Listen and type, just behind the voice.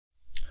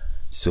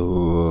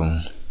So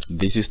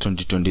this is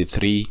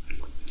 2023.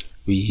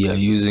 We are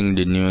using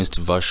the newest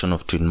version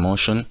of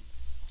Twinmotion,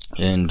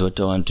 and what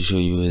I want to show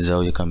you is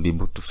how you can be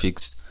able to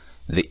fix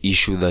the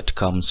issue that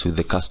comes with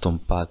the custom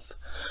path.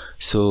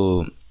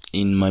 So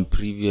in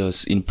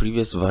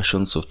previous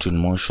versions of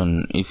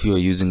Twinmotion, if you are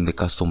using the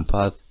custom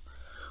path,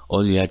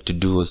 all you had to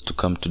do was to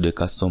come to the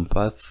custom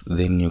path,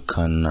 then you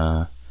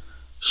can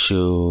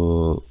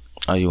show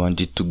how you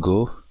want it to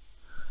go,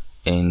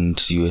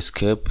 and you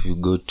escape, you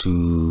go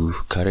to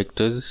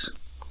characters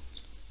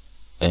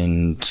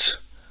and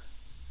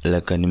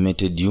like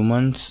animated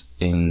humans,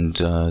 and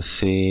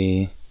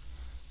say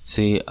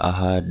I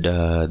had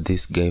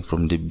this guy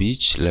from the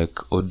beach like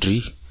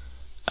Audrey.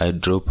 I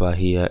drop her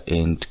here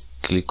and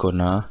click on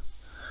her.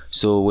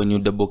 So when you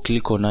double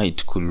click on her,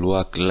 it could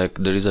work. Like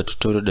there is a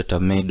tutorial that I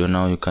made on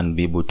how you can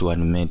be able to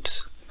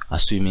animate a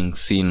swimming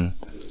scene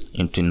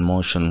in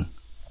Twinmotion.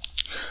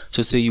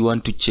 So say you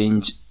want to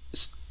change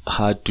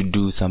her to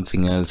do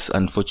something else.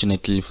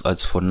 Unfortunately,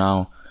 as for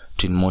now,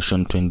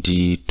 Twinmotion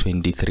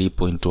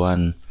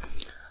 2023.1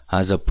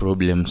 has a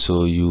problem,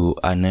 so you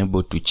are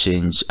unable to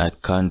change. I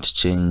can't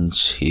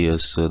change here,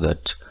 so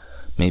that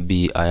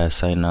maybe I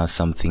assign her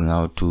something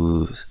out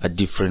to a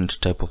different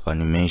type of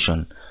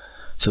animation.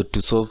 So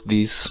to solve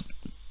this,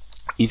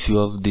 if you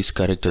have this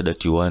character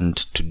that you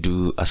want to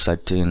do a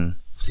certain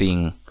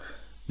thing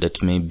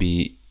that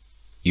maybe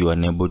you are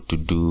unable to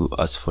do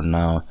as for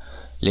now,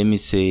 let me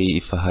say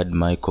if I had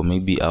Michael,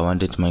 maybe I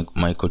wanted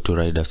Michael to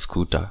ride a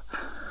scooter.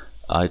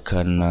 I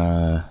can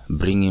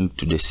bring him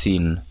to the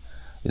scene.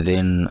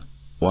 Then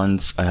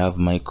once I have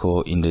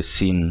Michael in the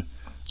scene,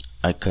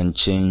 I can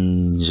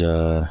change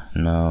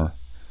now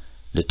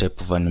the type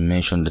of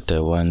animation that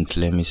I want.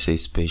 Let me say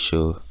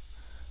special,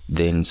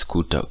 then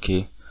scooter.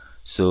 Okay,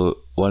 so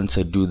once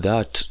I do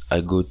that,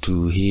 I go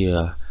to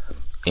here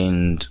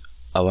and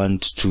I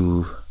want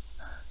to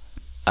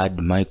add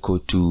Michael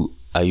to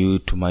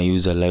my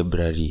user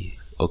library.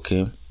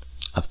 Okay,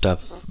 after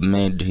I've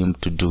made him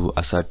to do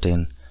a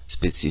certain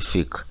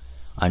specific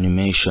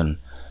animation,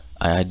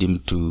 I add him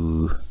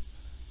to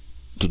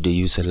the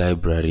user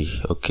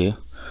library. Okay,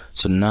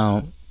 so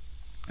now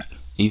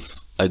if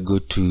I go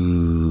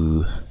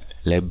to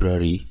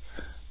library,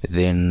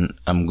 then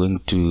I'm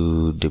going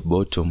to the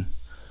bottom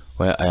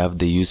where I have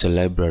the user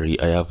library.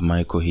 I have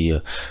Michael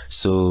here.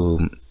 So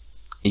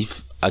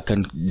if I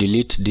can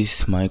delete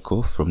this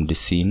Michael from the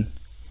scene,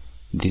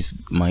 this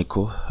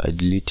Michael, I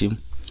delete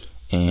him,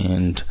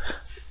 and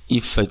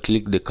if I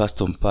click the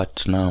custom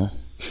part now,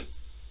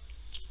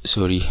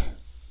 sorry,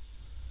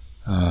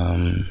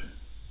 man,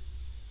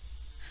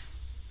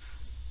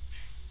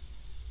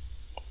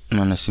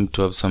 I seem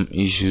to have some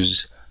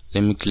issues.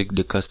 Let me click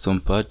the custom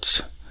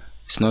part.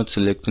 It's not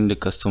selecting the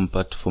custom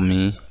part for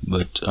me,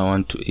 but I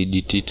want to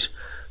edit it,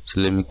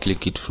 so let me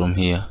click it from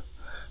here.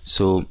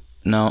 So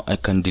now I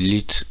can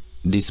delete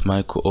this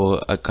Michael,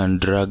 or I can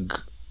drag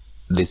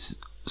this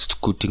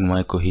scooting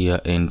Michael here,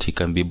 and he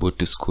can be able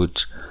to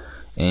scoot,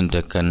 and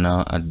I can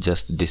now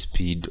adjust the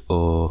speed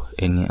or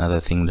any other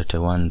thing that I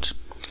want.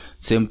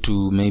 Same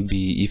to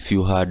maybe if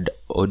you had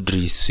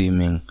Audrey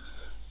swimming,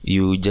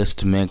 you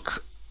just make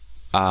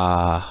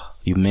her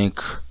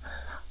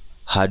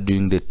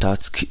doing the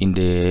task in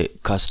the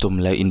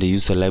in the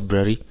user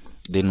library.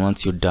 Then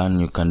once you're done,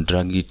 you can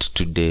drag it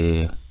to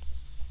the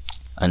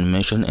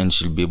animation and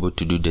she'll be able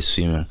to do the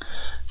swimming.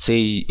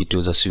 Say it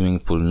was a swimming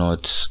pool,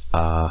 not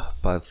a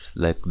path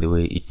like the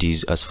way it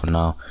is as for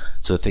now.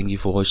 So thank you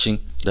for watching.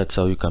 That's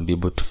how you can be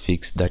able to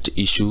fix that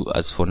issue.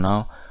 As for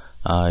now,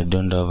 I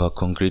don't have a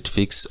concrete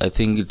fix. I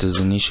think it is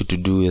an issue to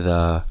do with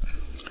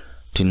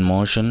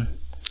Twinmotion,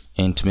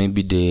 and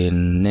maybe the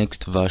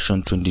next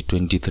version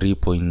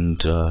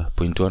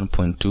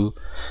 2023.1.2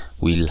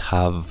 will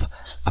have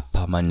a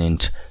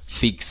permanent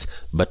fix.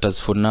 But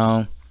as for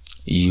now,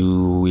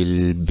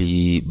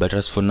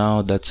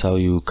 that's how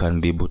you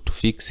can be able to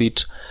fix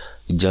it.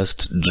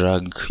 Just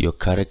drag your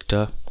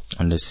character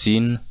on the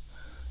scene,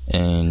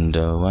 and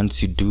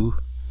once you do,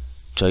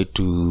 try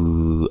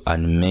to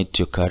animate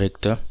your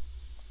character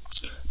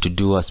to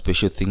do a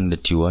special thing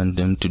that you want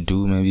them to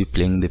do, maybe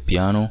playing the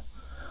piano,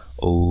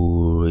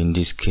 or in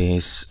this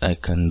case I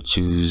can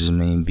choose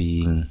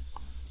maybe,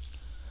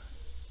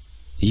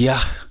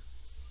 yeah,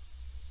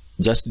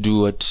 just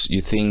do what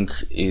you think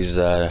is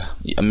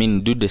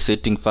do the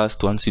setting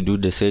first. Once you do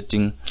the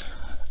setting,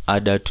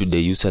 add that to the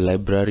user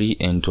library,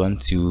 and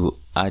once you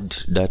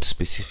add that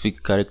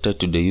specific character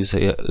to the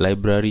user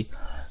library,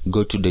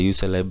 go to the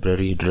user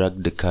library,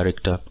 drag the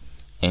character,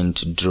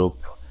 and drop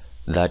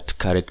that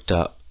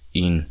character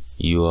in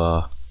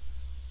your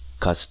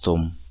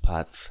custom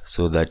path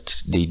so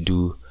that they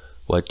do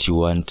what you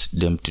want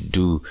them to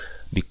do.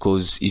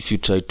 Because if you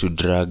try to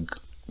drag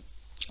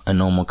a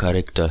normal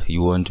character,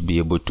 you won't be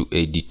able to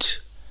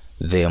edit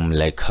them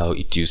like how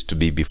it used to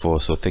be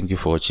before. So thank you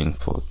for watching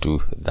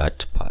to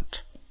that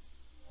part.